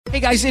Hey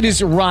guys, it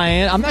is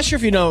Ryan. I'm not sure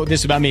if you know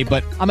this about me,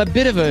 but I'm a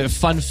bit of a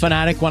fun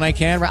fanatic when I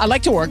can. I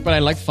like to work, but I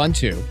like fun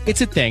too.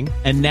 It's a thing.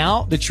 And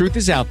now the truth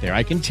is out there.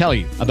 I can tell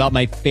you about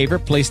my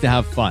favorite place to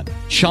have fun.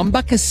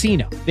 Chumba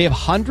Casino. They have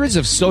hundreds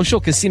of social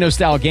casino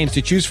style games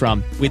to choose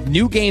from with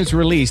new games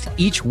released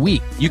each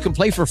week. You can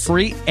play for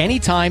free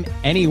anytime,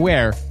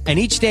 anywhere. And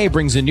each day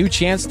brings a new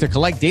chance to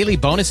collect daily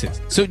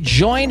bonuses. So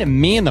join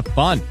me in the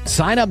fun.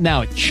 Sign up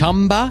now at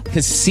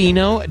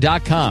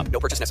ChumbaCasino.com. No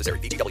purchase necessary.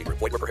 VGW.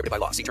 Void where prohibited by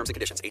law. See terms and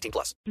conditions.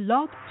 18+.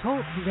 Blog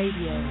Talk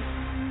Radio.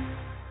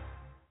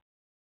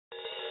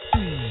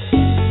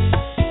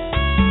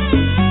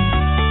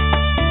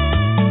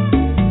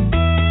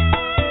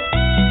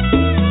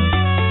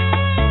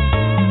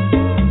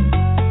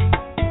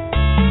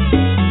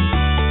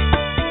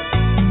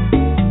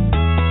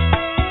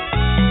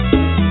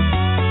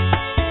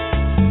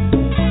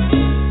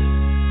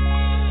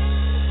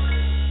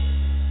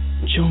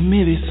 Yo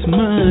me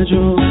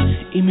desmayo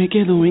y me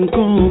quedo en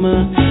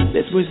coma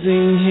después de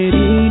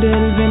ingerir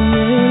el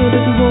veneno de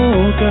tu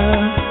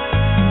boca.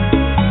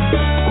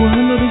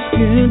 Cuando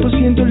despierto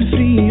siento el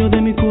frío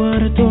de mi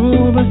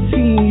cuarto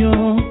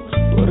vacío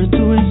por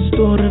tu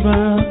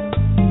estorba.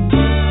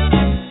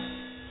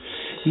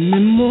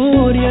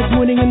 Memorias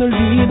mueren en el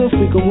olvido,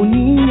 fui como un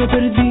niño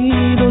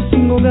perdido,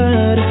 sin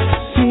hogar,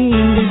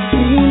 sin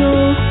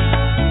destino.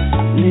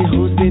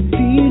 Lejos de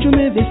ti yo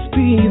me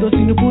despido, si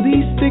no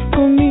pudiste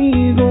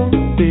conmigo,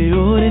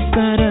 peor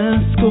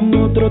estarás con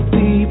otro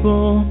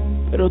tipo.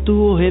 Pero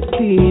tu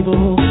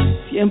objetivo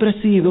siempre ha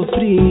sido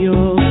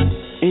frío,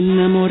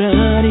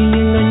 enamorar y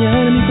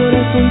engañar mi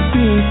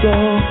corazoncito.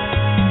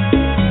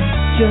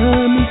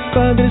 Ya mis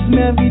padres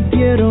me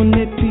advirtieron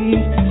de ti,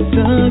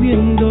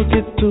 sabiendo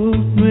que tú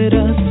no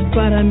eras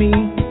para mí.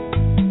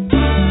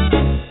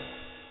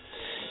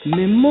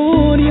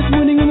 Memorias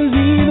mueren en el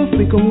olvido,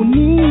 fui como un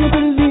niño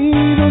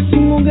perdido,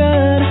 sin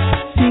hogar,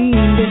 sin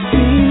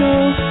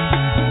destino.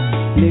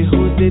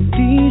 Lejos de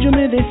ti yo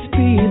me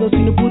despido, si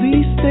no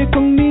pudiste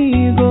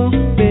conmigo,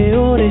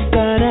 peor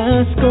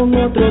estarás con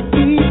otro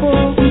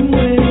tipo. Si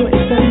muero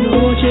esta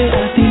noche,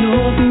 a ti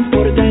no te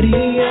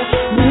importaría.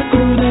 La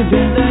cruda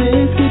verdad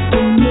es que tú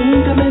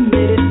nunca me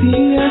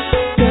merecías.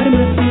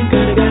 Karma se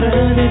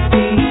encargará de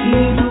ti y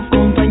tu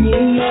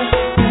compañía,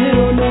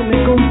 pero no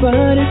me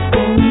compares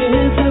con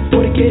esa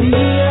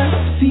porquería.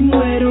 Si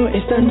muero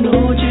esta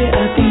noche,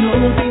 a ti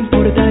no te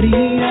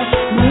importaría.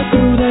 La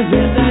cruda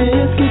verdad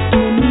es que tú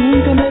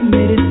nunca me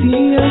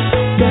merecías.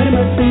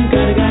 Karma se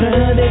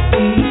encargará de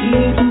ti y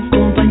tu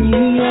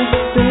compañía,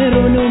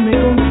 pero no me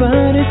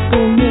compares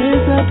con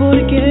esa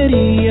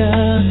porquería.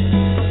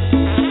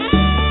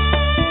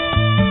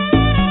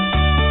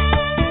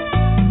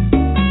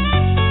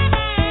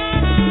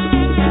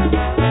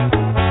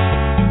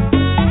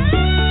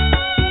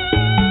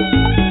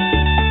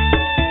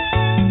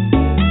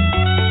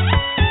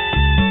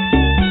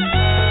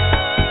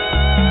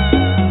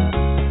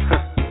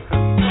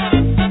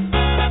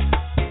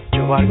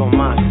 Yo valgo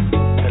más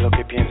de lo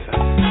que piensas.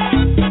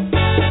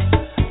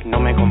 No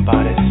me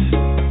compares.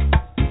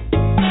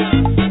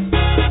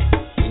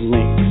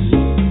 Lynx.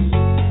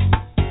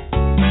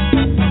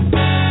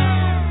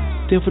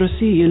 Te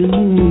ofrecí el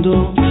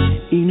mundo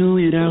y no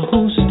era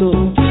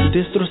justo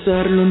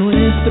destrozar lo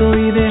nuestro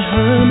y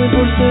dejarme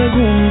por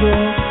segundo.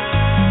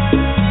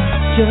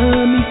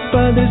 Ya mis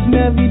padres me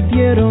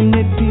advirtieron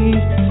de ti,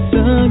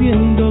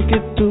 sabiendo que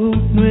tú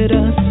no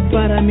eras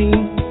para mí.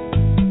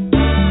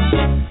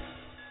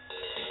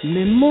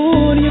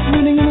 Memorias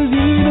mueren en el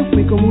olvido,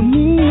 fui como un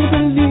niño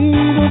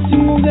perdido,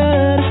 sin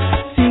hogar,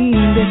 sin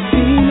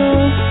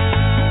destino.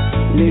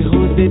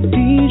 Lejos de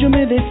ti yo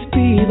me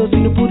despido, si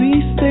no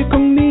pudiste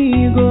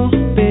conmigo,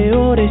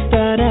 peor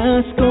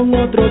estarás con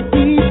otro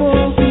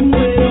tipo. Si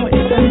muero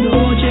esta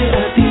noche,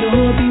 a ti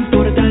no te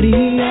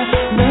importaría.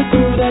 La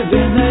cruda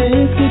verdad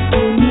es que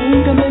tú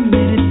nunca me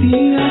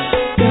merecías.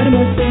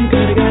 Karma se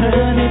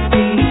encargará de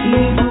ti y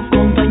tu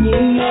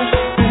compañía,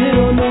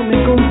 pero no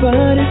me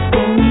compares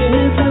con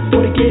esa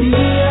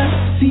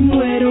porquería. Si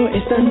muero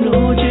esta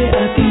noche,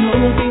 a ti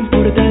no te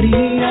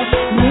importaría.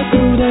 La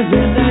cruda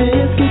verdad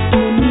es que tú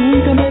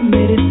nunca me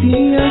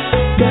merecías.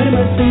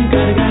 Karma se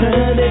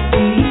encargará de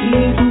ti y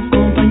tu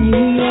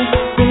compañía,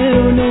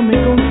 pero no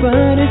me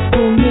compares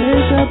con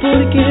esa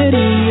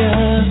porquería.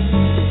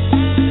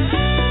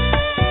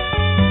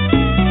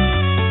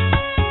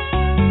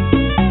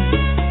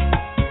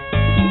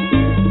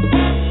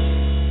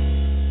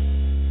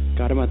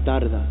 Karma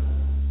tarda,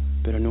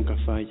 pero nunca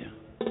falla.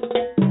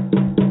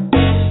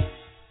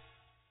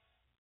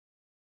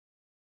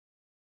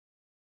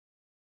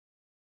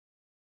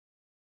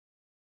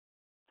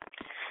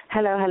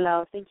 Hello,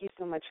 hello. Thank you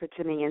so much for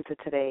tuning in to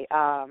today.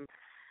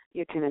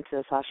 You're tuned into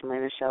the Sasha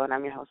Marina Show, and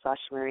I'm your host,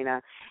 Sasha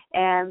Marina.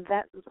 And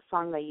that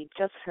song that you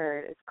just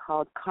heard is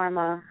called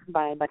Karma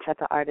by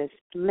Bachata Artist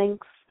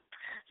Lynx.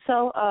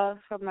 So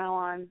from now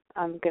on,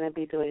 I'm going to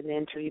be doing the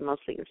interview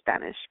mostly in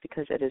Spanish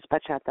because it is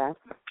bachata,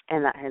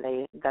 and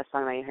that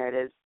song that you heard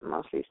is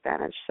mostly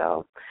Spanish.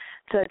 So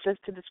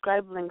to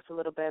describe Lynx a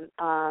little bit,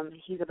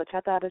 he's a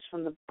bachata artist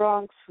from the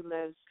Bronx who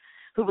lives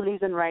who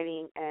believes in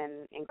writing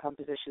and in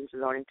compositions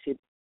in order to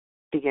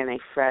begin a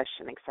fresh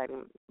and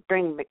exciting,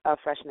 bring a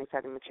fresh and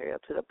exciting material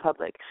to the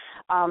public.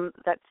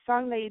 That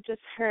song that you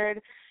just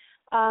heard,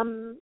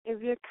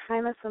 if you're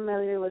kind of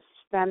familiar with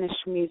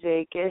Spanish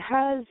music, it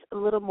has a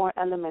little more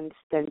elements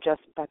than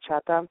just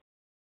bachata.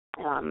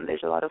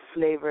 There's a lot of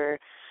flavor.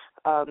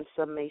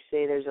 Some may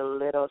say there's a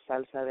little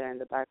salsa there in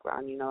the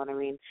background, you know what I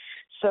mean?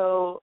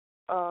 So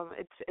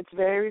it's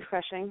very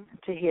refreshing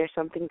to hear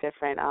something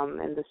different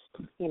in this,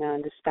 in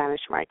the Spanish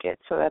market.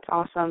 So that's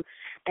awesome,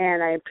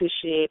 and I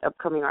appreciate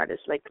upcoming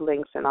artists like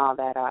Lynx and all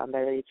that that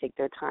really take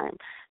their time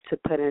to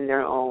put in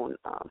their own,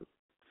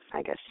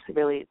 I guess,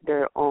 really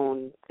their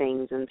own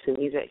things into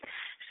music.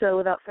 So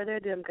without further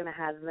ado, I'm going to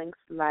have Lynx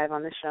live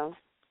on the show.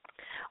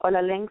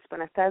 Hola, Lynx.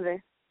 Buenas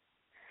tardes.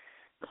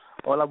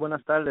 Hola,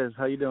 buenas tardes.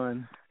 How you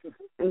doing?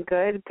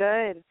 Good,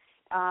 good.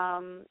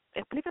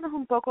 Explícanos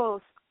un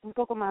poco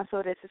más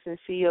sobre ese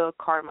sencillo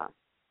Karma.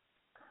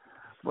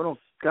 Bueno,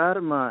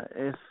 Karma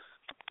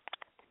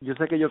yo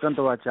sé que yo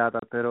canto bachata,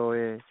 pero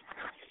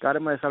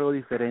Karma es algo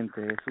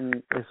diferente.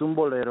 Es un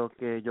bolero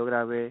que yo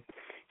grabé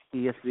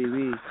y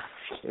escribí,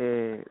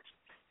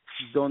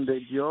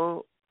 donde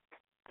yo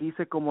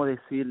quise como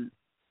decir,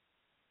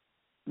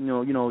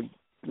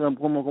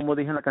 como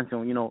dije en la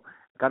canción,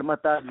 karma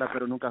tarda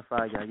pero nunca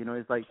falla,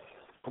 it's like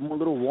como un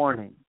little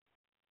warning,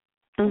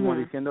 como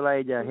diciéndole a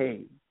ella,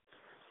 hey,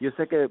 yo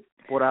sé que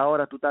por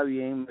ahora tú estás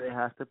bien, me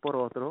dejaste por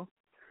otro,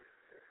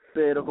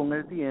 pero con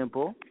el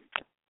tiempo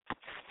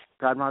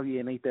karma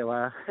viene y te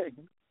va,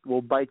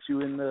 will bite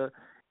you in the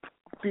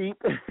feet.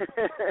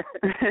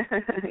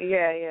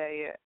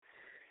 Yeah.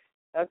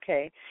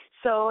 Okay.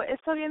 So,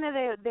 esto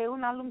viene de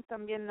un álbum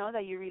también, ¿no?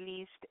 That you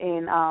released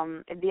en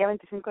el día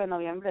 25 de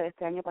noviembre de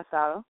este año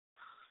pasado.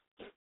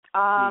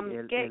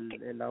 Sí,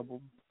 el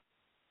álbum.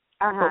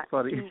 Ajá. Oh,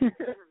 sorry.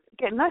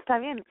 No, está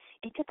bien.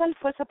 ¿Y qué tal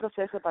fue ese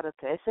proceso para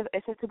usted?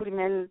 Ese es tu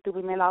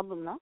primer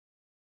álbum, ¿no?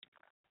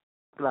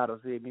 Claro,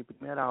 sí, mi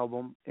primer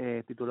álbum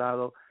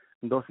titulado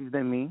Dosis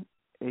de mí,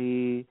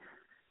 y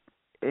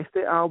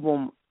este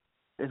álbum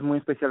es muy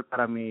especial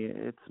para mí.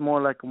 It's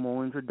more like como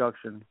un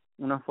introduction,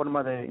 una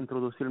forma de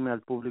introducirme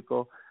al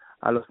público,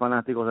 a los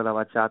fanáticos de la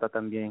bachata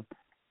también,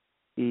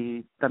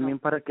 y también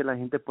para que la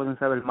gente pueda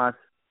saber más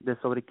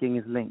sobre quién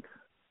es Lynx.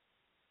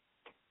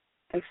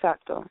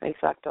 Exacto.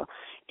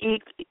 Y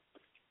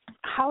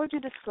how would you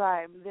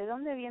describe, ¿de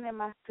dónde viene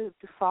más tu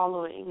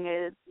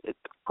following?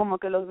 ¿Como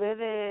que lo ves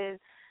de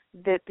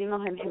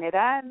latinos en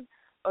general,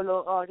 o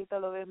ahorita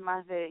lo ves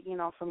más de,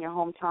 from your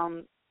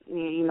hometown,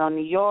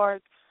 New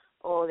York,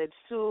 o del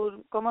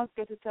sur? ¿Cómo es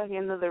que tú estás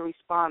viendo the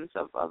response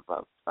of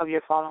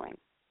your following?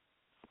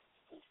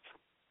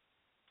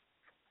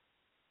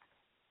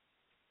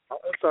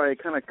 I'm sorry, I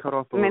kind of cut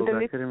off a little bit.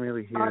 I couldn't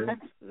really hear.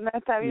 No,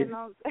 está bien,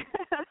 no.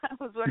 I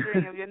was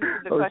wondering if you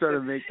understood the I was question. trying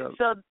to make up.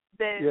 So,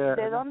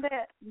 ¿de dónde,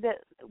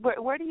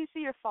 where do you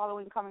see your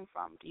following coming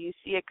from? Do you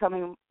see it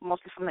coming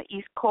mostly from the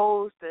East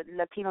Coast, the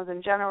Latinos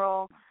in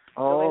general?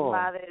 ¿Lo ves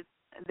más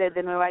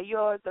de Nueva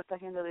York? ¿Lo estás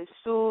viendo del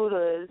sur, o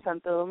de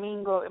Santo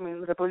Domingo,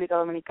 República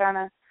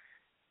Dominicana?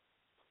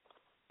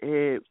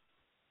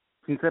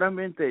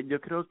 Sinceramente,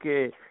 yo creo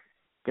que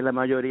la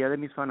mayoría de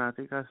mis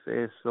fanáticas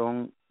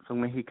son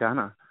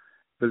mexicanas,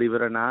 believe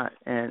it or not,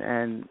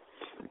 and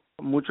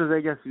muchas de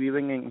ellas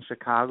viven en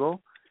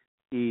Chicago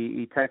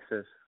y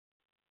Texas,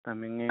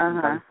 también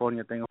en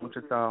California. Tengo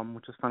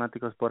muchos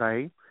fanáticos por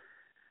ahí,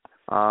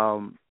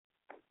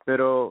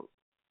 pero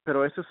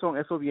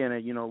eso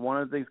viene,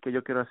 one of the things que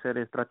yo quiero hacer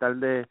es tratar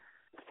de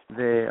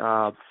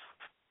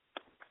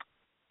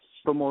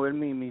promover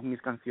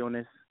mis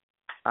canciones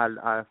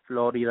a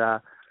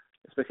Florida,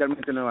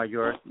 especialmente Nueva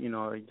York.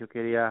 Yo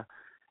quiero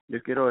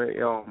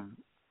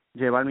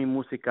llevar mi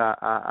música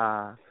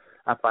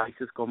a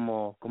países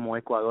como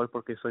Ecuador,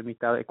 porque soy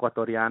mitad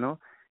ecuatoriano,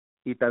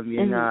 y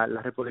también a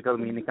la República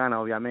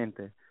Dominicana,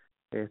 obviamente.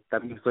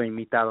 También soy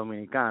mitad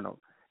dominicano.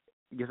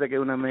 Yo sé que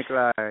es una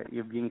mezcla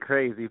bien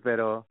crazy,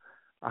 pero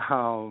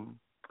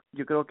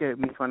yo creo que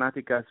mis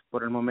fanáticas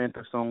por el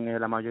momento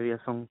la mayoría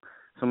son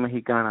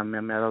mexicanas, me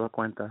he dado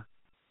cuenta.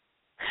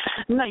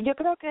 No, yo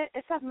creo que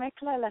esas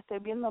mezclas las estoy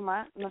viendo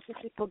más, no sé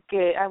si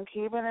porque I'm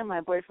Cuban and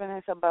my boyfriend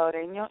es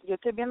salvadoreño. Yo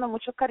estoy viendo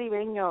muchos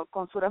caribeños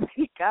con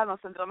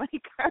suramericanos,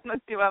 centroamericanos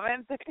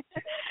últimamente.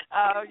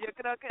 Yo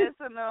creo que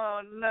eso no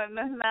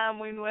es nada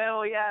muy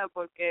nuevo ya,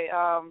 porque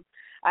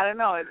I don't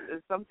know,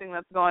 it's something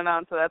that's going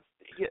on, so I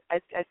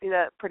see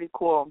that pretty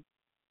cool.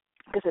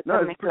 Que se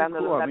están mezclando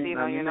cool. los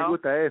latinos, a mí me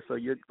gusta eso.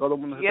 Todo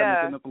el mundo se está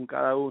metiendo con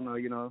cada uno,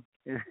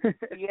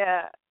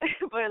 Yeah,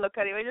 pues los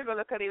caribeños con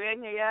los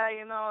caribeños,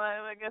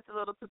 I guess a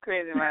little too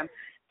crazy, man.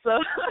 So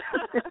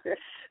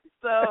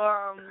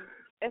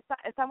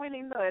está muy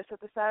lindo eso,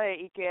 tú sabes,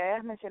 y que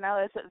hayas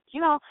mencionado eso.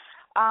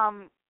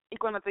 Y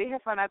cuando te dije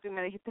fanático y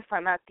me dijiste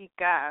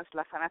fanáticas,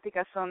 las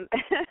fanáticas son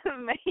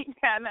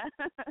mexicanas,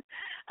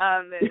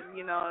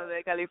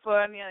 de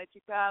California, de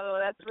Chicago.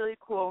 That's really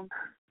cool.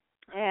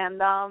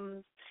 And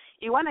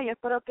y bueno, yo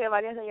espero que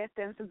varias de ellas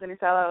estén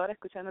sintonizadas ahora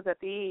escuchándote a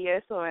ti y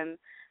eso, and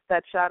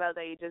that shout out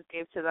that you just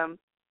gave to them.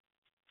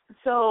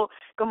 So,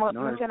 como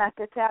No,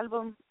 mencionaste, este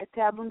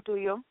álbum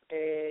tuyo,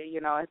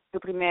 es tu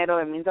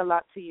primero, it means a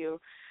lot to you.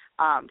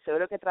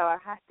 Seguro que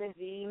trabajaste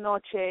día y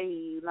noche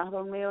y no has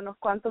dormido unos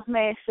cuantos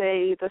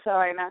meses y toda esa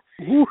vaina.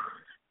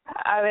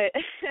 A ver,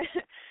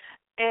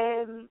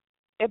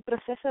 el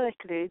proceso de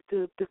escribir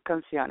tus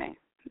canciones,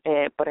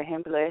 por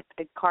ejemplo,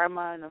 este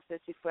Karma, no sé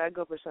si fue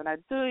algo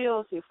personal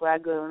tuyo, si fue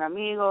algo de un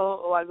amigo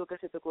o algo que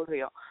se te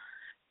ocurrió.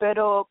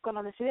 Pero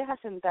cuando decides a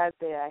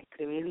sentarte a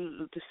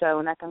escribir, tú sabes,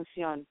 una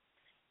canción,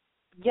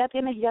 ¿ya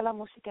tienes ya la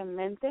música en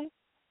mente?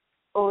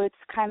 ¿O it's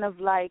kind of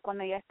like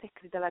cuando ya está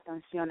escrita la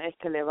canción es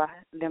que le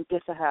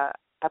empiezas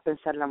a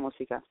pensar la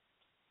música?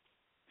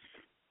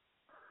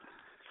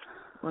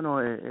 Bueno,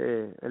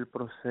 el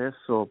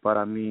proceso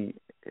para mí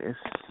es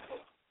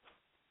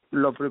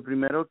lo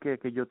primero que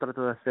yo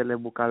trato de hacer es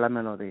buscar la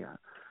melodía.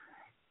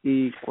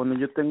 Y cuando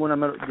yo tengo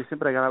yo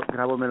siempre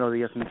grabo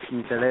melodías en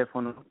mi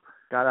teléfono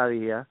cada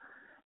día.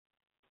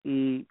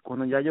 Y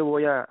cuando ya yo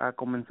voy a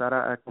comenzar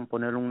a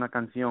componer una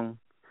canción,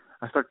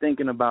 I start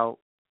thinking about,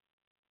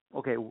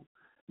 okay,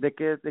 ¿de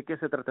qué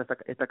se trata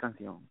esta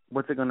canción?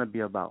 What's it gonna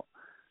be about?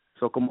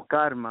 So, como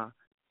Karma,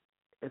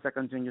 esa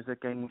canción yo sé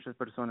que hay muchas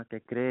personas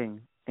que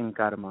creen en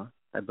karma.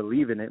 I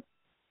believe in it.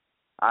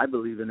 I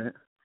believe in it.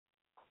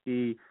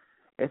 Y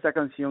esa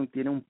canción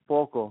tiene un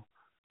poco,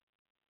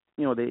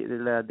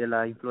 de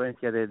la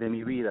influencia de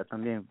mi vida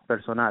también,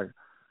 personal.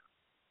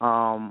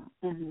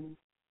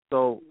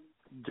 So,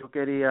 yo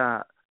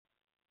quería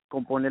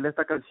componer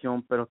esta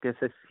canción, pero que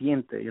se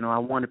siente, I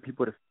wanted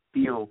people to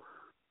feel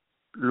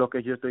lo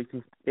que yo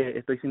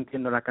estoy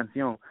sintiendo en la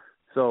canción.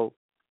 So,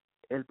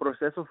 el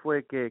proceso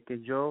fue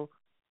que yo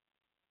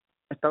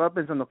estaba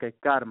pensando que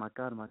karma.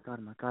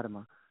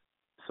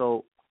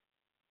 So,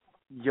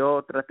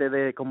 yo traté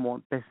de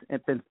como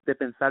de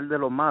pensar de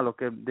lo malo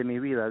que de mi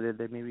vida,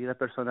 de mi vida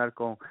personal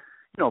con,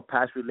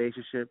 past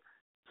relationship.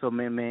 So,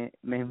 me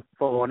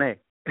enfogoné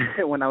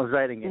when I was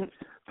writing it.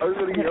 I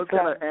was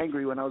kind of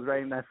angry when I was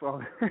writing that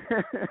song.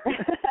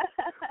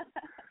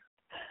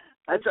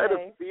 I try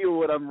to feel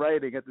what I'm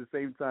writing at the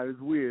same time. It's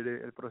weird,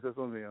 el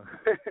proceso mío.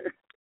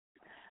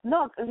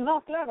 No,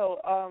 claro.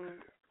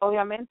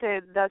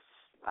 Obviamente, that's,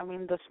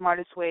 the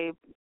smartest way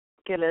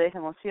que le des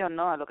emoción,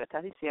 ¿no? A lo que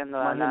estás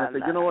diciendo.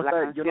 Imagínate, yo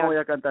no voy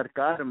a cantar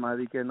Karma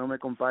y que no me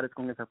compares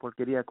con esa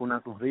porquería con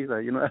una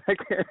sonrisa. I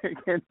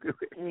can't do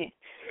it.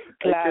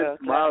 Claro, I can't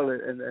smile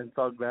and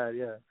talk bad,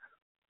 yeah.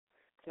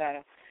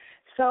 Claro.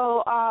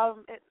 So,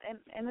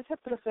 en ese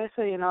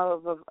proceso,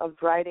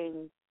 of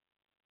writing,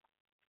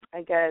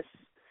 I guess,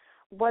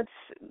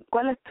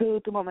 ¿cuál es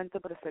tu momento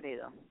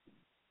preferido?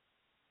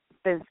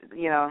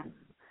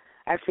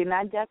 Al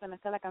final ya cuando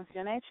está la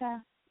canción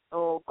hecha,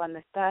 o cuando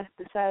estás,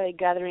 tú sabes,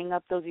 gathering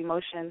up those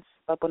emotions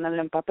para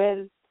ponerlo en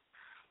papel.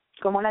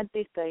 Como un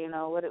artista,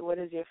 what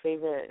is your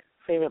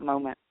favorite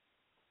moment?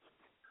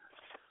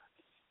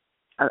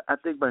 I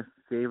think my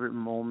favorite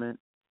moment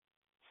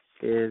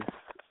is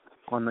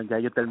cuando ya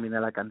yo terminé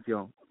la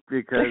canción,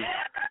 because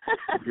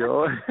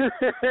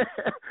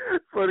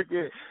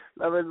porque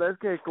la verdad es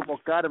que como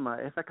Karma,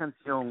 esa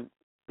canción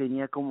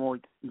tenía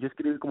yo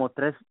escribí como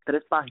tres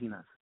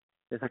páginas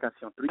de esa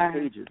canción, 3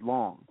 pages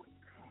long,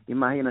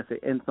 imagínate.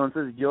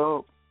 Entonces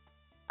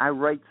I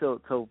write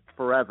till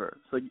forever.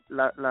 So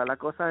la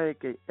cosa es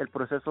que el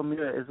proceso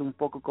mío es un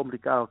poco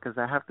complicado, because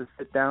I have to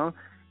sit down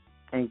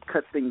and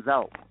cut things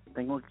out.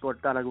 Tengo que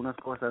cortar algunas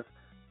cosas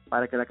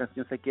para que la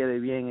canción se quede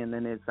bien, and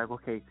then it's like,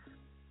 okay,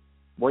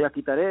 voy a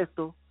quitar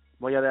esto,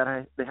 voy a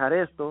dejar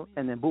esto,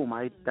 and then boom,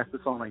 that's the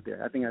song right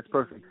there. I think that's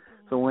perfect.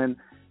 So when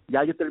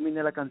ya yo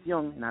terminé la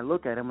canción, and I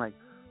look at it, I'm like,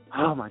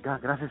 oh my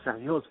God, gracias a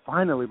Dios,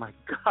 finally, my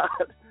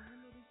God.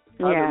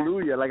 Yeah.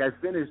 Hallelujah, like I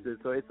finished it.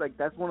 So it's like,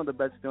 that's one of the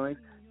best feelings,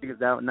 because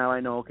now I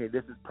know, okay,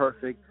 this is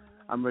perfect,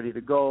 I'm ready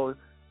to go,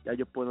 ya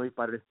yo puedo ir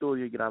para el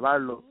estudio y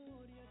grabarlo.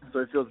 So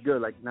it feels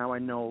good, like now I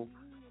know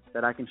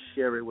that I can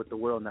share it with the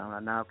world now,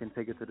 and now I can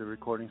take it to the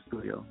recording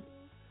studio.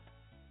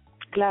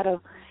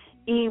 Claro.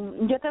 Y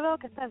yo te veo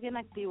que estás bien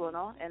activo,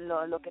 ¿no? En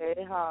lo que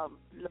es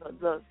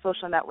los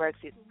social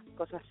networks y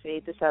cosas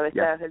así, tú sabes,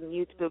 Yeah. Estás en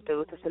YouTube, te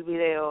gusta hacer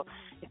video,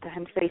 estás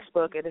en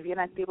Facebook, eres bien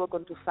activo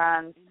con tus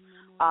fans,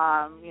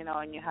 and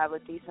you have a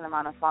decent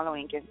amount of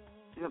following, que es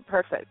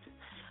perfect.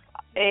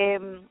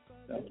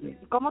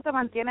 ¿Cómo te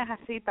mantienes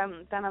así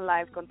tan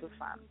alive con tus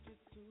fans?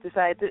 Tú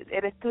sabes,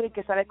 eres tú el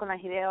que sales con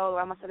las ideas,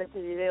 vamos a hacer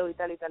este video y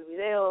tal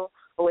video,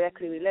 o voy a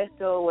escribir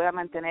esto, o voy a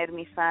mantener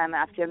mi fan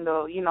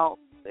haciendo,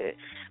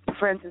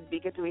 for instance, vi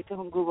que tuviste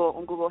un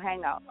Google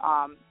Hangout.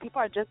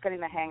 People are just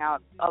getting a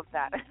hangout of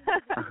that.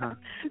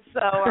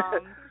 So,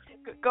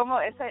 ¿cómo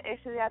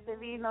ese día te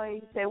vino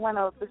y dice,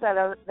 bueno, tú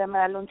sabes, déjame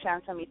darle un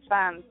chance a mis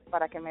fans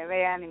para que me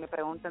vean y me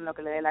pregunten lo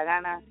que le dé la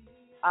gana?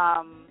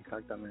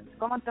 Exactamente.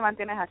 ¿Cómo te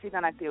mantienes así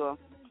tan activo?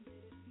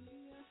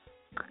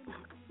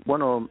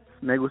 Bueno,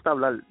 me gusta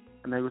hablar,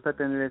 me gusta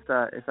tener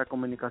esa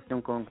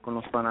comunicación con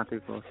los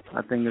fanáticos.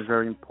 I think it's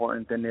very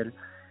important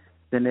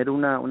tener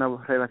una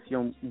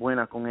relación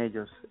buena con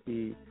ellos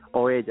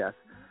o ellas.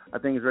 I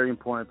think it's very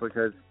important,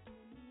 because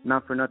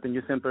not for nothing,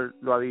 yo siempre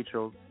lo he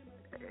dicho,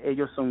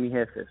 ellos son mis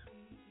jefes.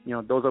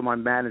 those are my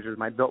managers,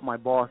 my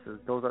bosses.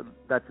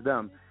 That's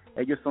them.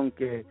 Ellos son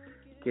que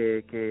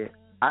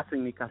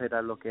hacen mi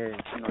carrera lo que es.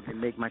 They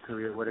make my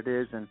career what it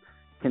is and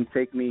can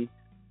take me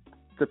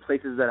to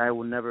places that I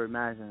would never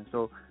imagine.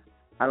 So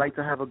I like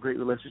to have a great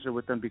relationship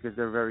with them because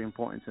they're very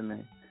important to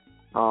me.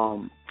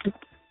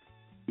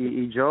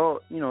 Y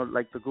yo,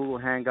 like the Google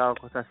Hangout,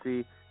 cosas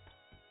así,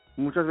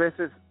 muchas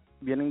veces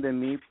vienen de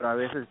mí, pero a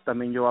veces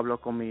también yo hablo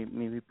con mi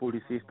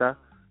publicista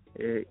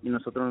y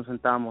nosotros nos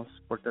sentamos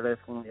por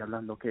teléfono y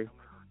hablando qué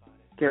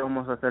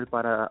vamos a hacer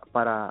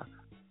para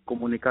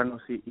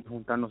comunicarnos y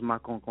juntarnos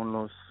más con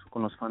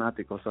los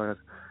fanáticos,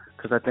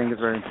 because I think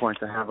it's very important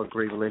to have a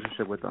great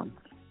relationship with them.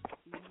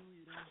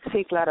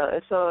 Sí, claro,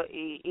 eso,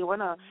 y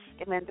bueno,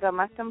 mientras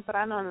más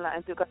temprano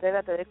en tu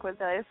carrera te des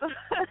cuenta de eso,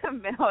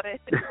 mejor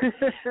es.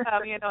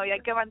 Y hay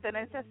que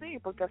mantenerse así,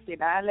 porque al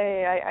final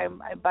hay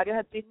varios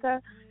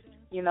artistas,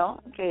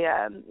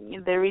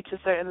 que they reach a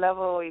certain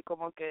level y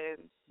como que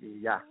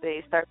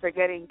they start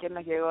forgetting quién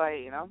los llegó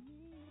ahí,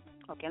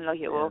 o quién los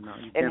llevó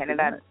en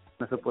general.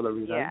 No se puede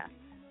olvidar. Yeah.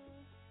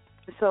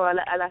 So, a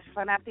las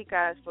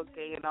fanáticas,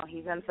 porque,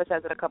 he's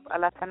emphasized a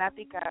las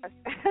fanáticas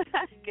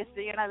que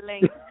siguen a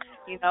Lynx,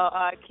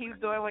 keep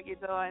doing what you're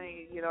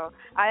doing,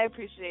 I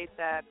appreciate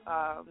that,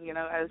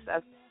 as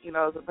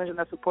a person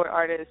that support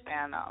artists,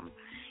 and,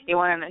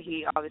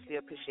 he obviously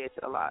appreciates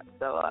it a lot.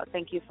 So,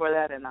 thank you for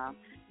that, and,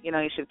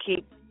 you should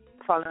keep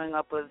following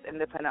up with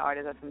independent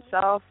artists as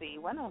himself, y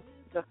bueno,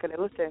 los que le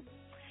guste.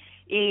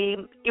 Y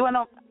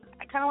bueno,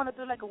 I kind of want to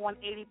do like a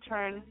 180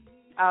 turn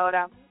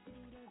ahora.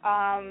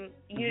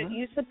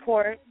 You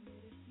support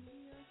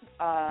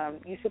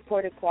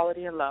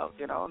equality and love,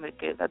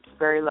 that's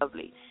very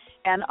lovely,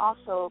 and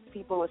also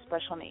people with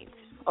special needs,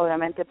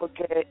 obviamente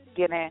porque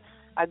tiene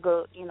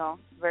algo,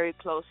 very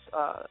close,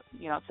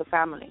 to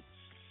family.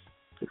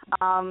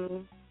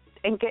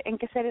 ¿En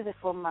qué series de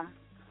forma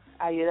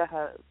ayudas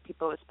a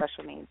people with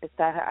special needs?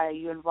 Are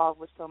you involved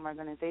with some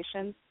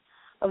organizations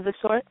of the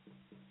sort?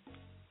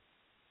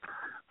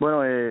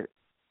 Bueno,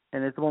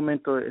 en este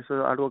momento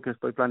eso es algo que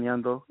estoy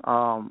planeando.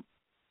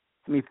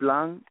 Mi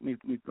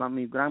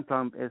gran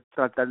plan es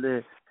tratar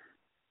de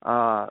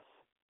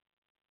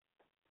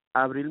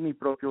abrir mi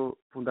propio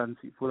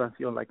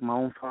fundación, like my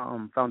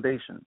own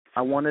foundation.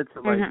 I wanted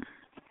to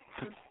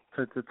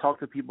to talk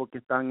to people que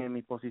están en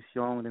mi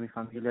posición, de mi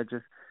familia,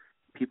 just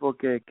people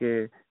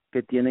que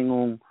tienen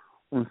un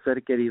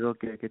ser querido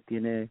que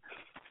tiene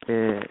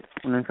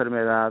una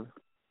enfermedad,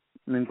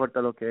 no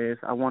importa lo que es.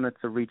 I wanted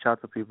to reach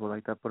out to people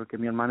like that porque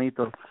mi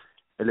hermanito,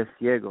 él es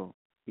ciego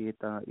y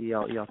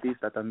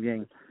autista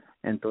también.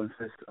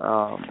 Entonces,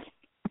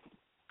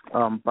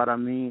 para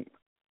mí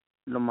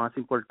lo más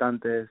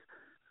importante es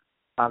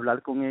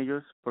hablar con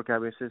ellos porque a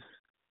veces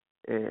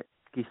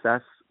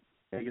quizás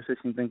ellos se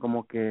sienten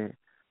como que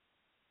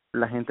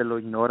la gente lo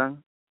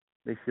ignoran,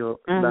 they feel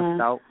left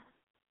out,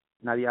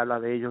 nadie habla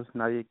de ellos,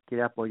 nadie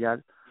quiere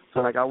apoyar.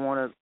 So like I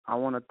want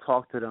to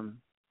talk to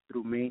them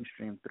through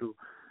mainstream, through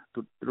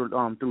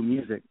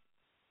music,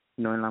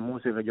 en la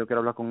música. Yo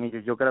quiero hablar con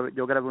ellos. Yo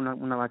grabé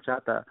una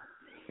bachata,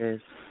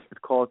 it's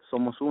called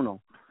Somos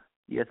Uno,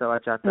 y esa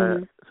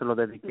bachata se lo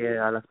dediqué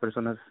a las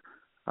personas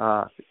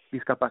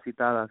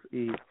discapacitadas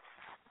y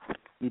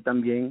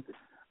también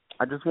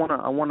I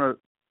want to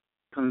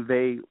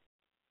convey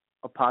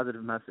a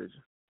positive message.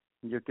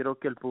 Yo quiero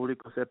que el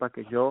público sepa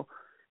que yo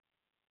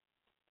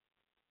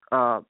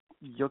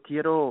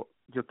quiero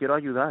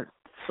ayudar.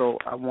 So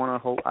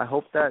I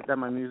hope that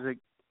my music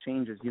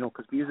changes,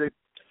 because music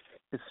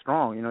is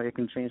strong, it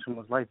can change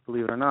someone's life,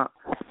 believe it or not.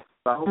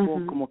 So I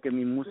hope como que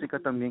mi música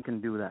también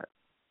can do that,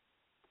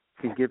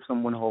 can give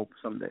someone hope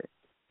someday,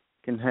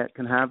 can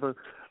have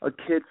a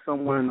kid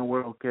somewhere in the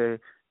world que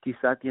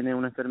quizá tiene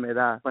una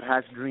enfermedad but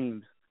has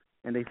dreams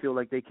and they feel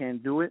like they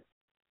can't do it,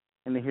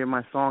 and they hear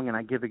my song and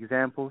I give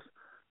examples,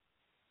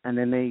 and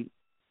then they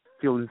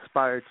feel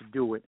inspired to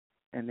do it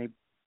and they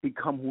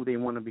become who they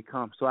want to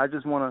become. So I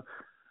just want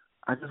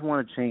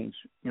to change,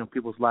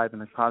 people's lives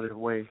in a positive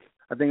way.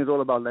 I think it's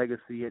all about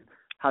legacy and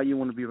how you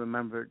want to be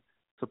remembered.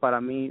 So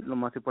para mí lo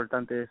más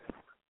importante es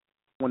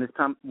when it's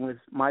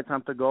my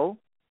time to go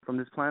from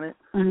this planet,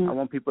 I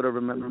want people to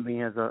remember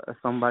me as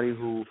somebody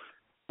who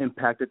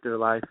impacted their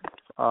life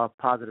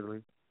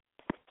positively.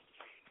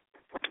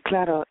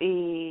 Claro,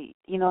 y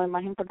lo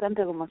más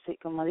importante,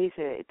 como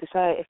dice, tú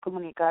sabes, es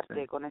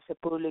comunicarte con ese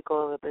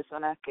público de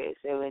personas que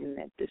se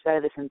ven, tú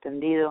sabes,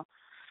 desentendido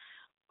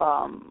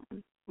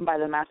by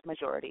the mass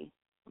majority,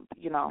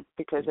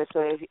 because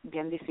eso es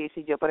bien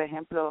difícil. Yo, por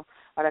ejemplo,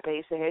 ahora que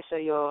dices eso,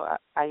 yo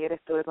ayer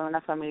estuve con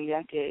una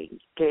familia que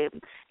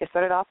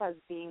started off as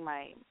being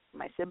my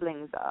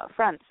siblings'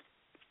 friends.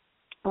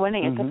 Bueno,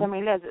 y esta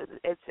familia,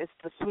 it's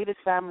the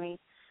sweetest family.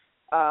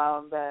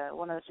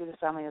 One of the sweetest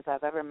families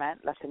I've ever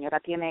met. La señora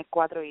tiene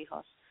 4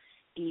 hijos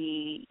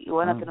y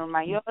bueno, tiene un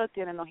mayor,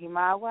 tiene unos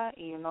Himagua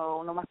y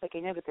uno más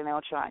pequeño que tiene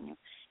 8 años.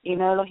 Y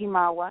uno de los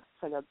Himagua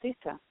soy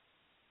autista.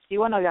 Y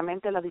bueno,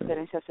 obviamente las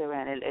diferencias se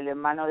ven. El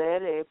hermano de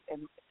él es,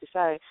 tú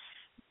sabes,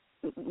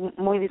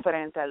 muy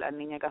diferente al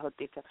niño que es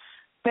autista.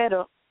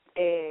 Pero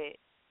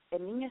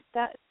el niño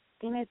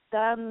tiene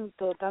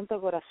tanto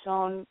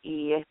corazón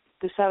y es,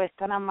 tú sabes,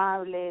 tan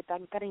amable,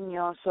 tan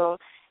cariñoso.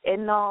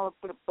 Él no,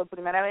 por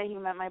primera vez, he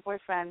met my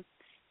boyfriend,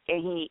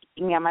 y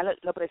mi mamá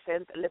le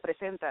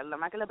presenta, la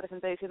mamá que le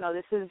presenta diciendo,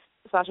 this is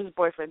Sasha's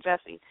boyfriend,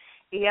 Jesse.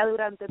 Y ya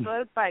durante todo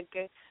el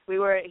parque, we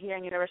were here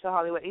in Universal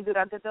Hollywood, y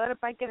durante todo el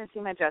parque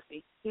encima de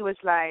Jesse. He was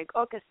like,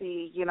 oh, que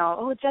sí, you know,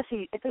 oh,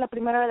 Jesse, esta es la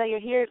primera vez that you're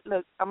here,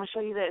 look, I'm going to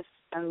show you this,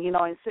 and, you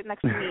know, and sit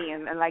next to me,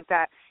 and like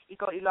that. Y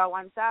lo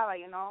aguantaba,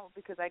 you know,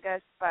 because I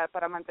guess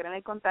para mantener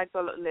el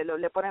contacto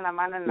le ponen la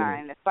mano en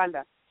la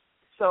espalda.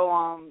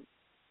 So,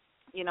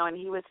 you know, and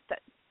he was...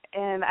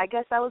 And I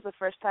guess that was the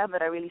first time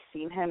that I really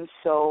seen him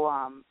so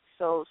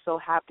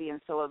happy and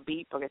so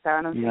upbeat, porque estaba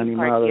en un theme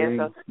park y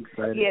eso.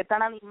 Y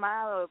tan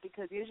animado,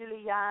 because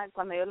usually ya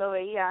cuando yo lo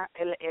veía,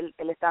 él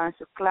estaba en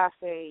sus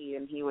clases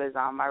and he was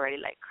already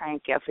like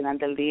cranky al final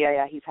del día.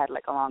 Yeah, he's had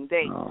like a long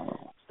day.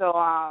 Oh. So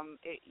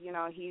you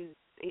know,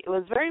 it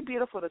was very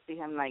beautiful to see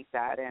him like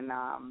that, and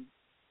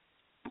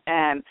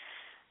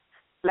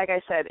like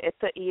I said,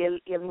 y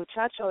el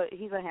muchacho,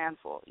 he's a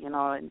handful, you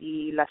know,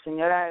 y la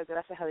señora,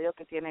 gracias a Dios,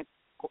 que tiene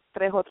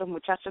 3 otros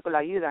muchachos que lo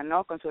ayudan,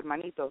 ¿no? Con su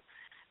hermanito.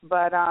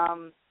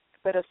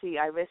 Pero sí,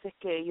 hay veces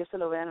que yo se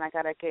lo veo en la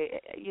cara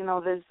que, you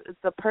know, there's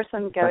the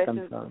person que a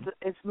veces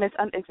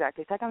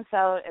exactly, está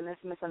cansado and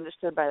is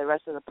misunderstood by the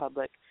rest of the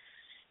public.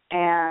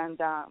 And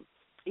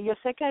y yo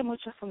sé que hay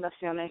muchas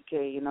fundaciones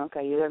que, you know, que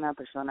ayudan a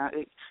personas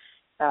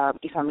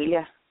y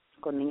familias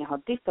con niños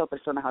autistas o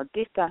personas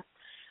autistas.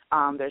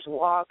 There's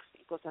walks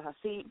y cosas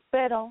así,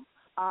 pero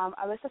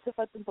a veces hace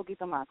falta un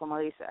poquito más, como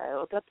dice,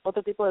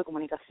 otro tipo de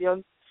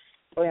comunicación.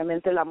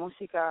 Obviamente la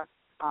música,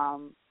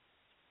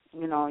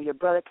 you know, your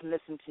brother can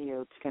listen to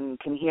you, can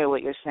hear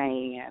what you're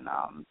saying, and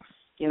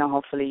you know,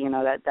 hopefully, you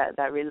know,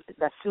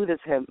 that soothes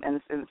him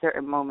in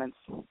certain moments.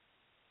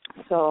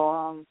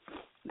 So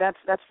that's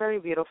very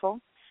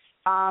beautiful.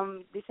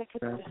 Dices que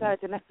tú sabes,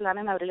 tienes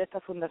planes en abrir esta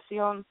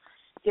fundación,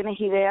 tienes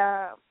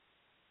idea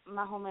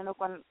más o menos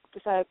tú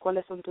sabes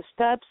cuáles son tus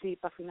steps y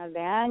para final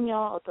de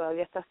año, o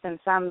todavía estás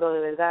pensando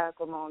de verdad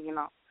como, you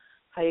know,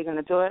 how you're going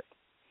to do it?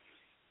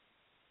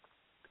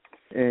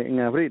 En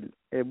abril,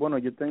 bueno,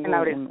 yo tengo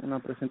una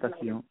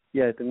presentación.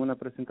 Tengo una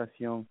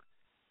presentación.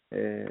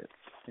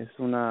 Es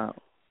un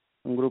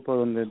grupo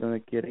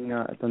donde quieren,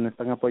 donde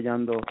están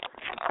apoyando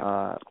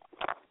a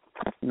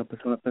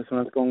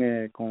personas con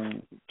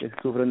que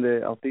sufren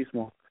de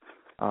autismo.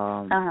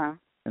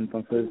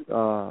 Entonces,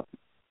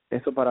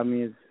 eso para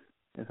mí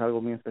es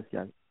algo muy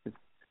especial. It's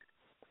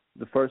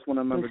the first one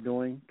I remember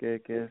doing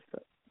que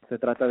se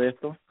trata de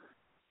esto.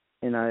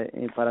 And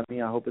para mí,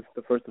 I hope it's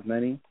the first of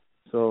many.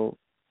 So,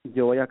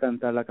 yo voy a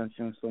cantar la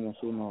canción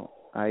Somos Uno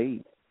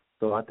ahí.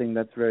 So I think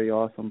that's very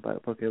awesome,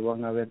 porque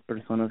van a haber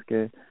personas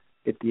que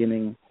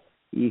tienen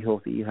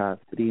hijos, hijas,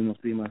 primos,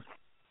 primas,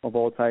 of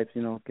all types,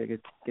 you know, que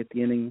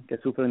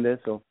sufren de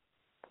eso.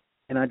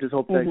 And I just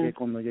hope that que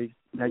cuando yo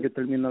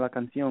termino la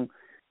canción,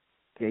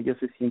 que ellos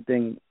se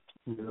sienten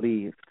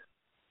relieved,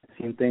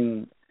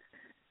 sienten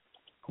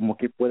como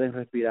que pueden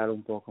respirar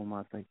un poco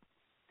más, like,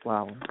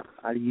 wow,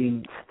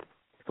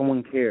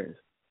 someone cares,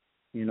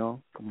 you know,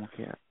 como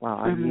que, wow,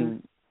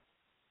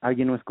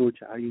 alguien nos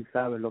escucha, alguien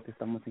sabe lo que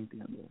estamos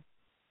sintiendo.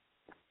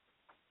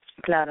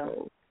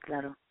 Claro,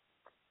 claro.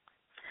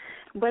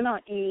 Bueno,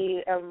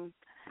 y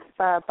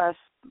para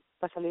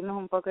salirnos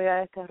un poco ya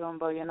de este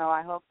rumbo, you know,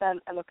 I hope that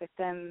a los que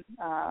estén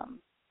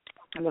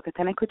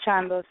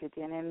escuchando, si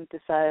tienen, tú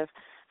sabes,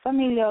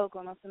 familia o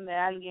conocen de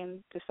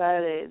alguien, tú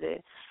sabes,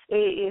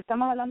 y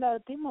estamos hablando de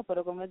autismo,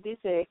 pero como él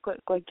dice, es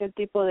cualquier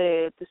tipo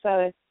de, tú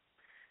sabes,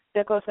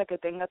 de cosa que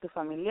tenga tu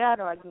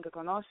familiar o alguien que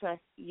conoce,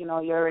 you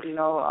know, you already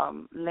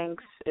know,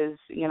 Lynx is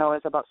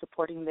about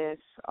supporting this.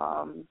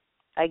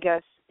 I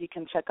guess you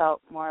can check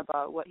out more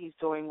about what he's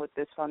doing with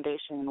this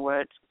foundation and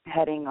where it's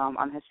heading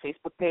on his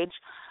Facebook page.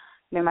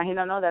 Me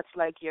imagino, no, that's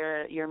like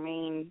your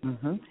main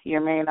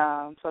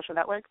social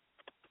network.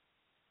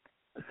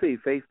 Sí,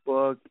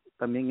 Facebook,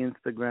 también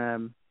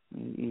Instagram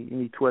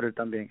y Twitter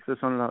también. Esos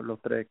son los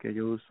 3 que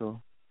yo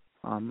uso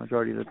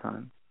majority of the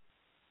time.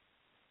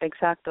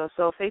 Exacto.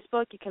 So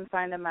Facebook, you can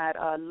find them at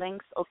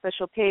Lynx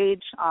official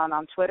page.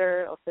 On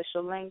Twitter,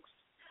 official Lynx.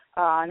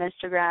 On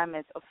Instagram,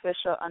 it's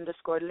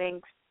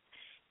official_Lynx.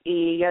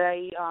 Y ya de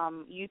ahí,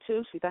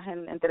 YouTube, si estás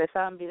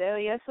interesado en video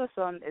y eso,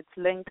 it's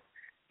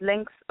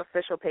Lynx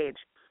official page.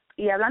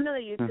 Y hablando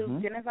de YouTube,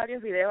 tienes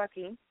varios videos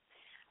aquí.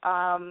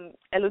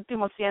 El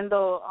último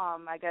siendo,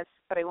 I guess,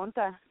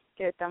 preguntas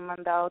que te han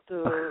mandado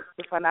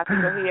tus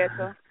fanáticos y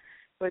eso,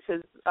 which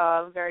is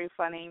very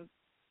funny.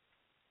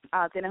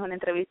 Tienes una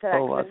entrevista de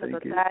Acceso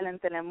Total en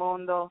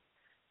Telemundo.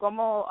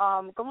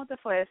 ¿Cómo te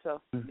fue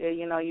eso?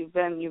 You know, you've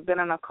been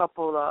on a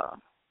couple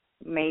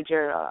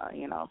major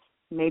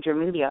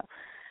media.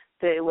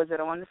 Was it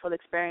a wonderful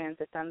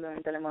experience estando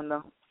en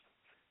Telemundo?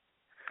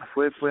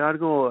 Fue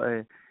algo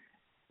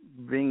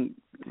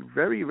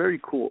very, very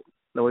cool.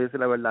 Le voy a decir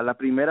la verdad. La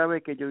primera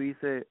vez que yo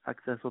hice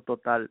Acceso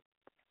Total,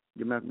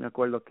 yo me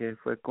acuerdo que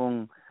fue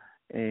con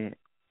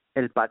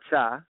el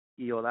Pachá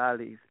y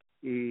Odalis,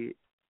 y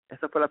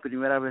esa fue la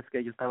primera vez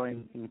que yo estaba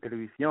en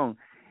televisión.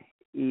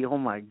 Y, oh,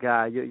 my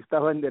God, yo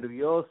estaba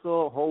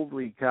nervioso,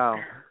 holy cow.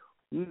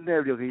 Un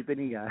nervio que yo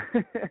tenía.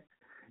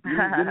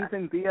 yo ni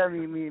sentía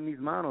mis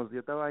manos, yo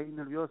estaba ahí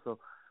nervioso.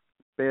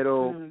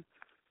 Pero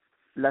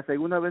la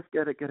segunda vez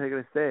que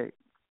regresé,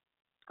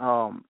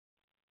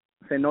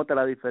 se nota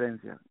la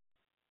diferencia.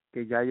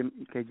 Que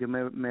yo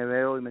me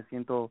veo y me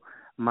siento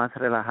más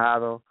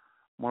relajado,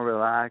 more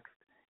relaxed.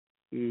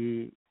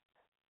 Y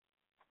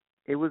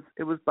it was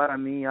para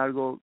mí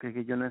algo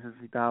que yo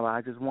necesitaba.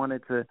 I just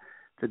wanted to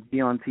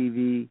be on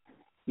TV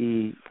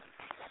y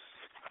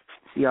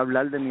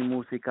hablar de mi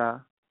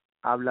música,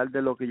 hablar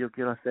de lo que yo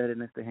quiero hacer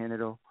en este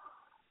género.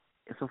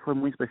 Eso fue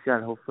muy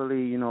especial.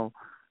 Hopefully,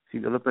 si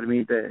Dios lo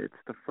permite,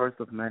 it's the first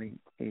of many.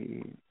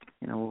 Y,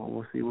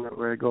 we'll see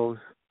where it goes.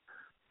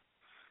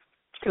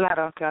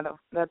 Claro.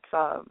 That's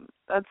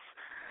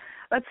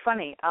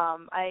funny.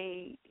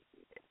 I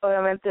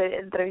obviamente he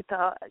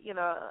entrevistado,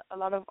 a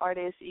lot of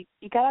artists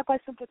y cada cual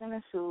siempre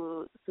tiene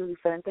sus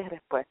diferentes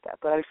respuestas,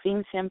 pero al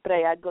fin siempre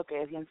hay algo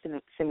que es bien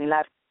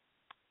similar.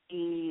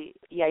 Y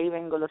ahí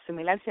vengo. Lo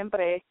similar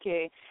siempre es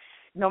que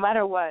no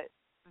matter what,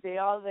 they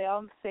all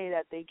say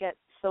that they get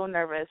so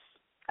nervous,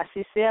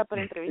 así sea por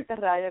entrevistas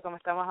radio como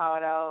estamos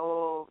ahora,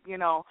 o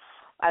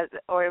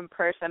or in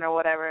person or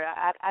whatever.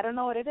 I don't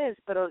know what it is,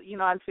 pero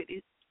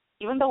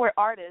even though we're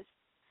artists,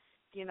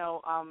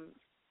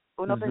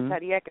 uno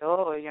pensaría que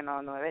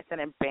no debes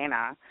tener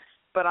pena,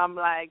 but I'm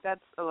like,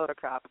 that's a load of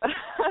crap.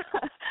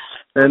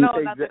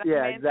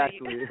 Yeah,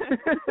 exactly.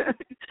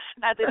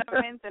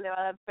 Naturalmente le va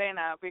a dar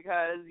pena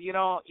because you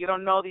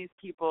don't know these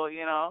people.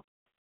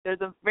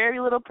 There's a very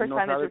little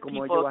percentage of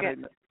people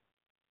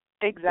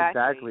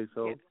exactly.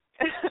 So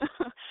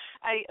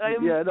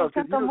yeah, no,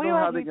 because you don't know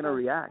how they're gonna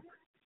react.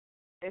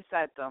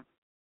 Exacto.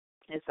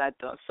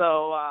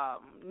 So,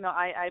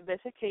 hay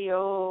veces que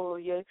yo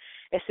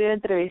he sido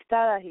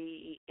entrevistada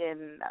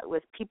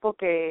with people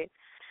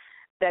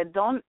that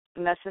don't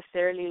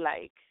necessarily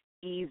like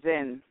ease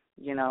in,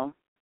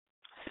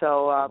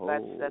 So,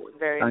 that's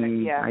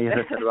very, yeah. Ahí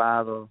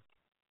reservado.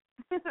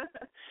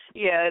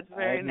 Yeah, it's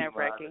very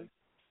nerve-wracking.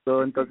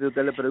 So, entonces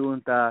usted le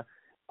pregunta,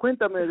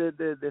 cuéntame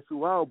de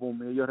su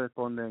álbum, y ellos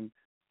responden,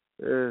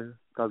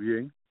 está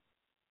bien.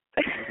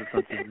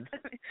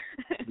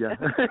 Ya.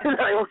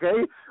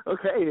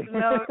 Okay.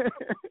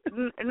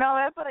 No,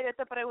 pero yo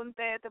te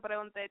pregunté,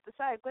 tú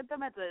sabes,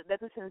 cuéntame de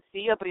tu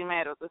sencillo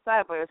primero, tú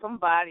sabes, porque son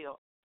varios.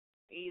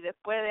 Y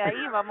después de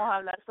ahí vamos a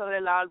hablar sobre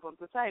el álbum,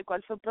 tú sabes,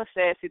 cuál fue el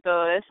proceso y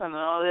todo eso,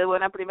 ¿no? De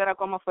buena primera,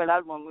 cómo fue el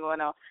álbum.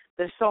 Bueno,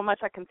 there's so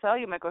much I can tell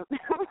you. Me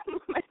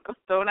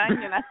costó un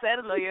año en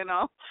hacerlo,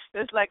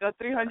 There's like a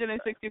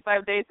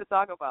 365 days to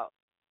talk about.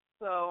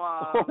 So,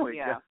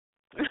 yeah.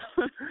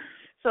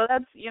 So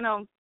that's,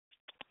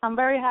 I'm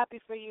very happy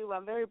for you.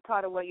 I'm very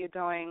proud of what you're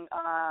doing.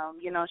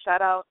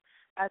 Shout out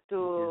a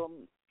tu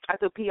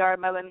PR,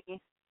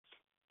 Melanie,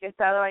 que ha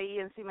estado ahí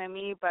encima de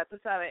mí, but tú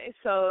sabes,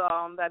 so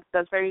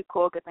that's very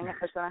cool que tengas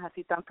personas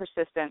así tan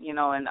persistent,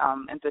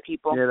 and to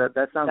people. Yeah,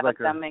 that sounds like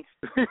that makes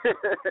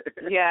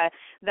yeah,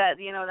 that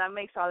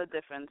makes all the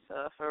difference,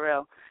 for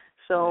real.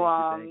 So,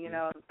 thank you.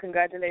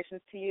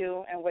 Congratulations to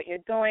you and what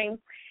you're doing.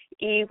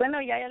 Y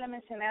bueno, ya le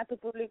mencioné a tu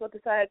público, tú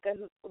sabes que es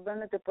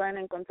donde te pueden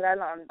encontrar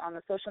on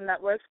the social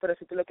networks, pero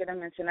si tú lo quieres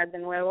mencionar de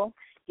nuevo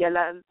y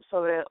hablar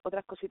sobre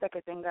otras cositas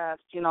que tengas,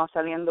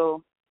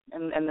 saliendo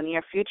in the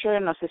near future,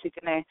 no sé si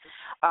tiene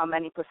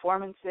any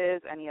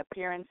performances, any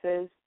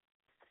appearances,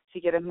 si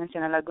quieres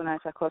mencionar alguna de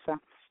esas cosas.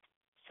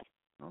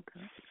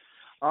 Okay.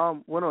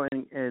 Bueno,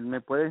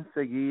 me pueden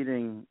seguir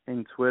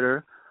en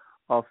Twitter,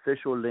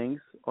 Official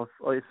Lynx,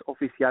 es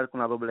oficial con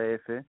la doble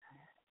F.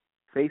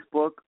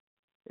 Facebook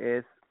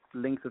es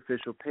Lynx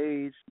Official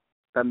Page.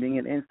 También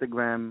en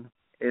Instagram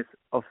es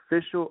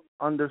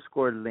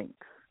official_Lynx.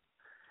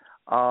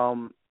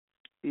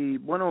 Y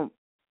bueno,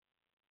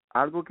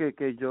 algo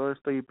que yo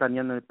estoy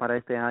planeando para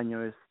este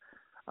año es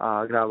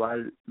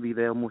grabar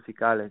videos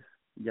musicales.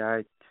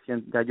 Ya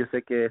yo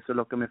sé que eso es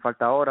lo que me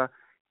falta ahora.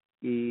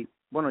 Y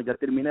bueno, ya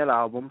terminé el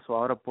álbum, so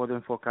ahora puedo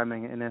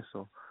enfocarme en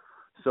eso.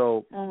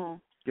 So,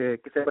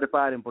 que se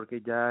preparen porque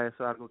ya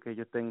eso es algo que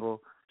yo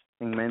tengo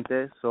en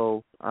mente.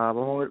 So,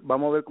 vamos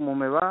a ver cómo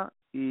me va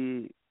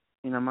y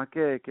nada más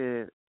que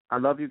I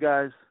love you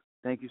guys.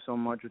 Thank you so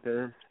much.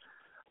 Ustedes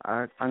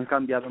han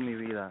cambiado mi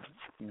vida,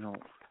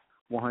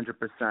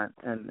 100%.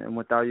 And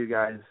without you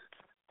guys,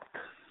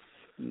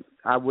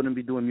 I wouldn't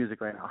be doing music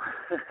right now.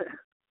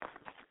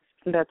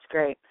 That's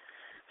great.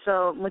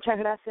 So, muchas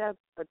gracias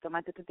por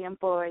tomarte tu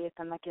tiempo y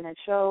estando aquí en el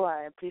show.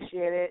 I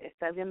appreciate it.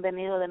 Estás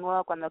bienvenido de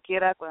nuevo cuando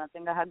quieras, cuando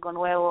tengas algo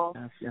nuevo.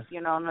 Gracias.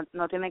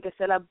 No tiene que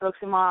ser el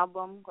próximo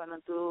álbum, cuando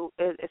tú,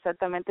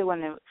 exactamente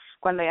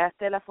cuando ya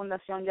esté la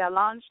fundación ya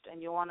launched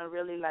and you want to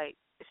really like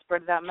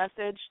spread that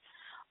message,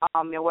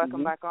 you're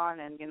welcome back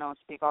on and,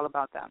 speak all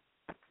about that.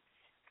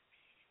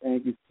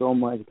 Thank you so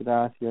much.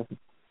 Gracias.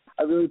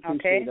 I really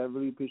appreciate it. I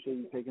really appreciate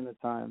you taking the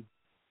time.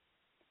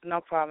 No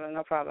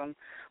problem.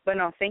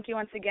 Bueno, thank you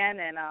once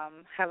again, and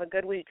have a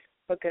good week.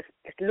 porque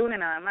es lunes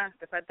nada más,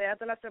 te falta ya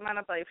toda la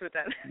semana para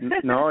disfrutar.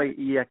 No,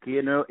 y aquí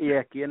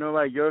en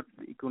Nueva York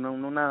con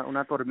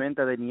una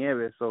tormenta de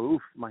nieve,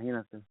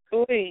 imagínate.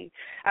 Uy,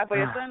 pues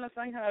yo estoy en Los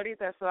Ángeles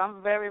ahorita, so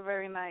I'm very,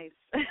 very nice.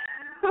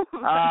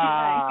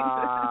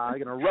 I'm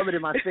gonna rub it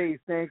in my face.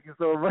 Thank you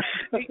so much.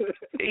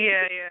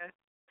 Yeah.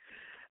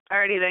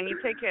 Alrighty then, you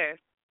take care.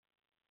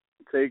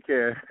 Take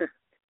care.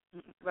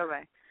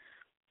 Bye.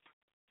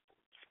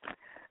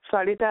 So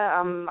ahorita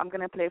I'm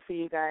gonna play for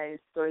you guys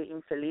Soy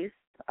Infeliz,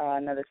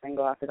 another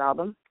single off his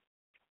album.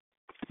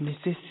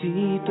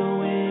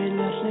 Necesito el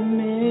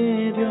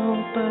remedio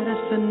para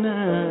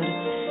sanar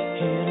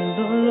el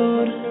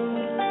dolor.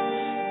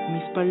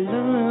 Mis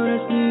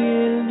palabras ni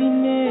el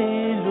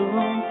dinero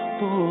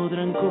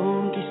podrán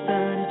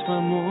conquistar tu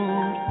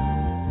amor.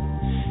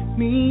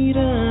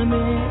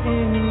 Mírame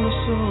en los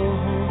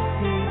ojos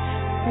y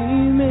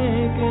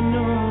dime que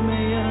no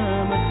me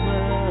amas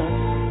más.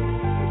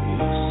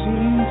 Yo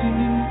sin ti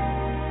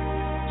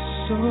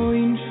soy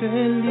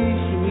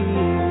infeliz.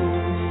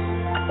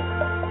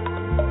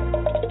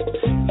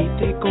 Y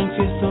te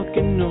confieso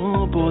que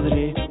no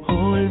podré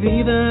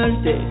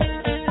olvidarte,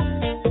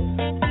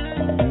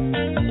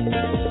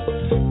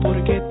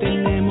 porque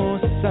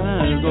tenemos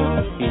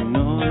algo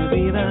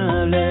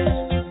inolvidable.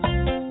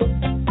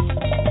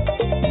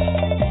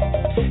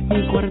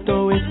 Mi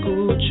cuarto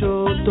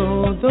escucho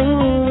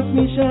todos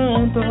mis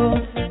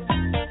llantos,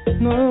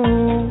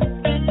 no,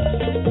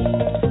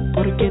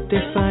 porque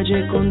te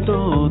fallé con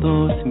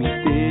todos mis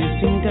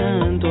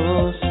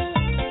desencantos.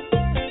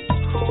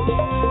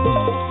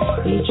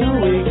 Y yo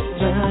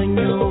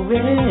extraño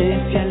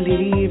ese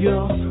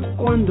alivio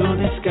cuando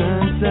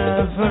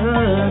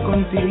descansaba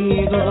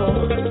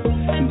contigo.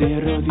 De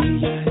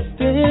rodillas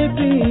te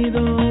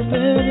pido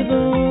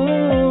perdón.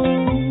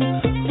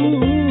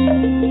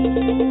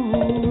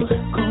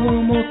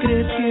 ¿Cómo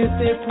crees que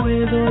te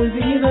puedo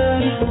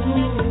olvidar?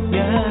 Me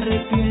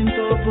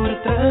arrepiento por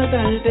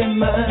tratarte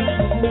mal.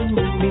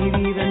 Mi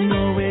vida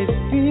no es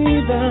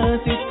vida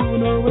si tú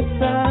no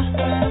estás.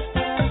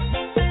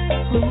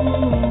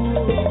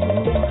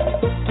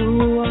 Tu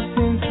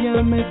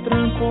ausencia me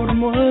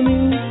transformó a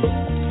mí,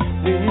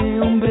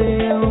 de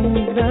hombre a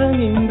un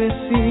gran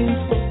imbécil.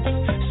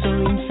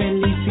 Soy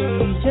infeliz y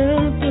ya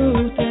tú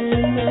te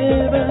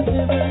me vas.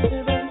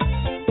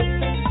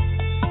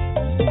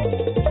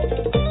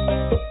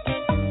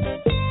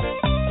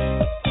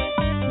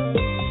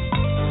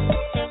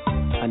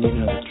 I need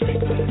another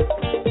drink, man.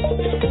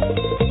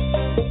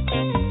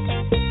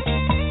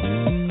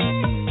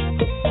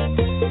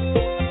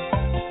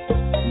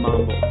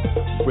 Mambo,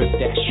 rip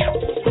that shit.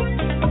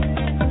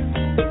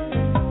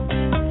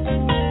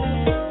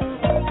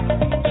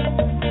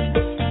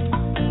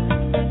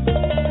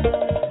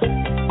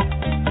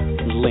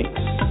 Lynx.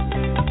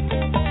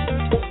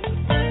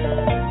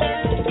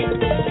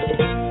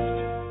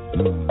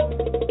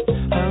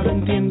 Ahora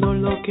entiendo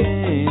lo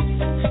que es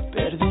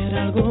perder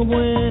algo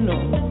bueno.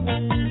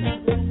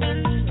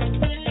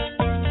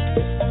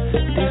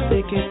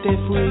 Desde que te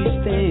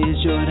fuiste,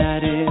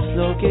 llorar es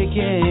lo que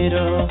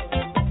quiero.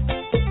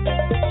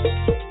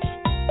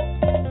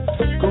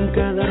 Con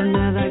cada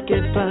jornada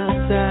que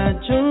pasa,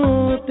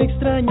 yo te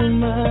extraño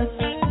más.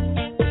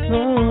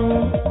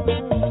 No,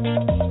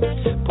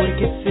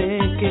 porque sé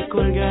que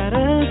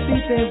colgarás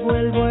y te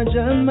vuelvo a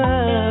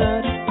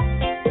llamar.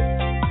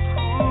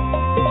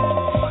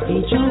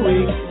 Y yo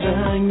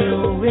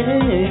extraño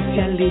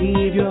ese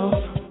alivio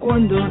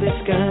cuando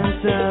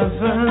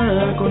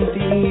descansaba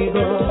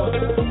contigo.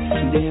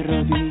 De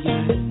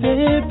rodillas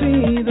te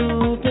pido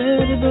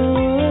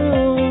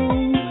perdón.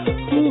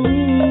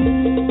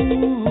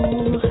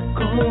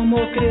 ¿Cómo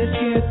crees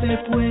que te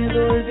puedo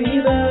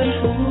olvidar?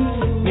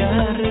 Me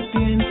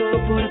arrepiento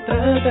por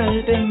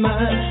tratarte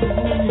mal.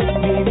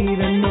 Mi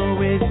vida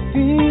no es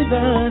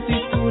vida si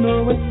tú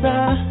no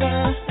estás.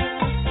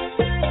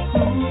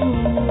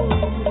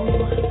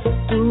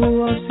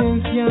 Tu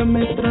ausencia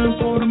me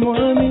transformó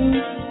a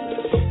mí,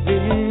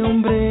 de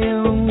hombre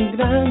a un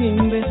gran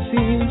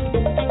imbécil.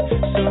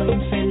 Soy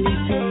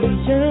infeliz y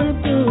ya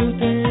tú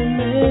te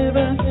me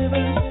vas.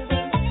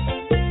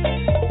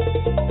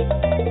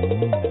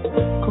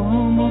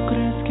 ¿Cómo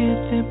crees que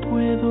te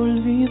puedo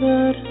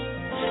olvidar?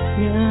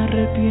 Me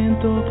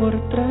arrepiento por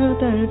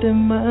tratarte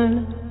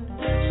mal.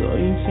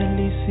 Soy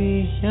infeliz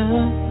y ya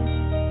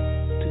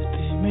tú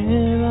te me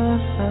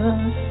vas.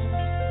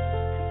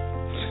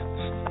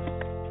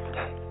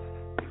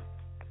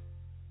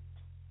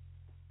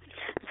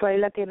 So ahí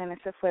la tienen,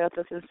 ese fue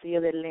otro sencillo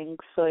de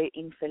Lynx, Soy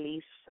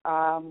Infeliz.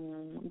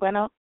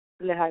 Bueno,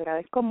 les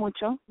agradezco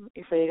mucho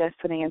y for you guys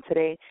tuning in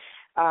today.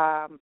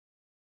 A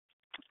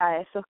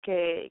esos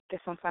que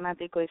son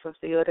fanáticos y son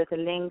seguidores de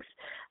Lynx,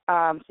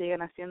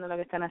 sigan haciendo lo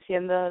que están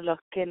haciendo. Los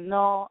que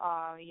no,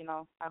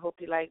 I hope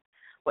you like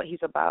what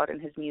he's about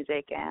and his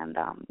music, and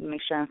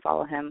make sure and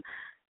follow him.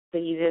 The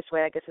easiest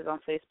way, I guess, is on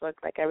Facebook,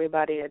 like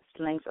everybody. It's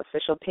Lynx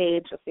official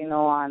page. If you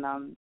know,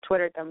 on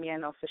Twitter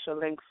también, official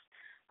Lynx.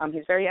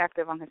 He's very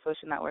active on his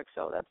social network,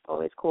 so that's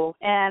always cool.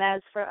 And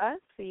as for us,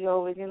 you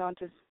always,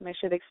 just make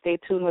sure to stay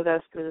tuned with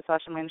us through the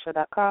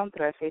SashaMarinaShow.com,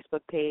 through our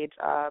Facebook page,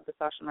 The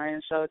Sasha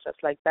Marina Show,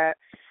 just like that.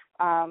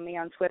 Me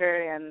on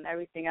Twitter and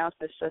everything else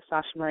is just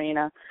Sasha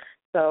Marina.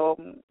 So,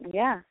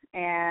 yeah,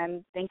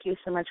 and thank you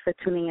so much for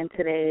tuning in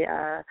today.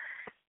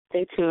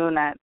 Stay tuned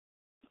at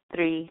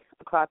 3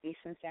 o'clock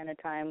Eastern Standard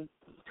Time,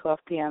 12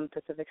 p.m.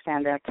 Pacific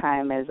Standard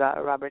Time is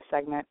Robert's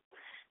segment.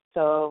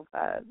 So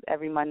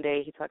every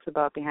Monday he talks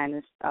about behind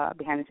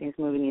the scenes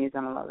movie news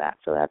and all of that.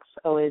 So that's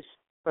always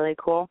really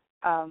cool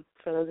for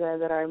those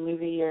that are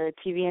movie or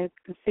TV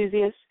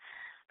enthusiasts.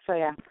 So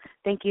yeah,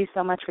 thank you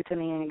so much for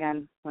tuning in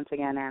again, once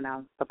again, and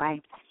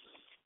bye-bye.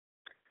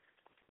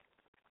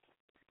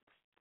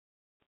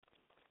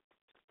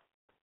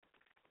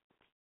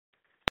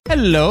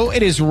 Hello,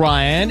 it is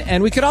Ryan,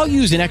 and we could all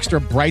use an extra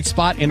bright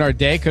spot in our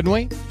day, couldn't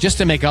we? Just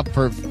to make up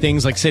for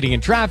things like sitting in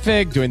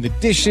traffic, doing the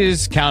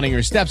dishes, counting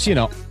your steps,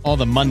 all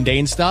the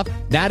mundane stuff.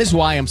 That is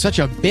why I'm such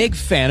a big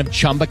fan of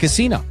Chumba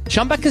Casino.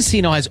 Chumba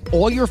Casino has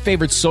all your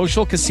favorite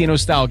social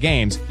casino-style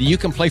games that you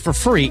can play for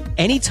free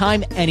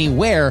anytime,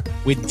 anywhere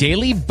with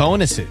daily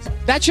bonuses.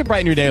 That should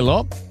brighten your day a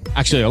little.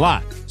 Actually, a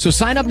lot. So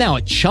sign up now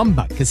at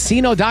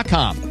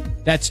ChumbaCasino.com.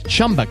 That's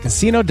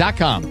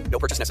ChumbaCasino.com. No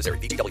purchase necessary.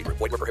 VGW Group.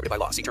 Void where prohibited by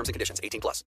law. See terms and conditions. 18+.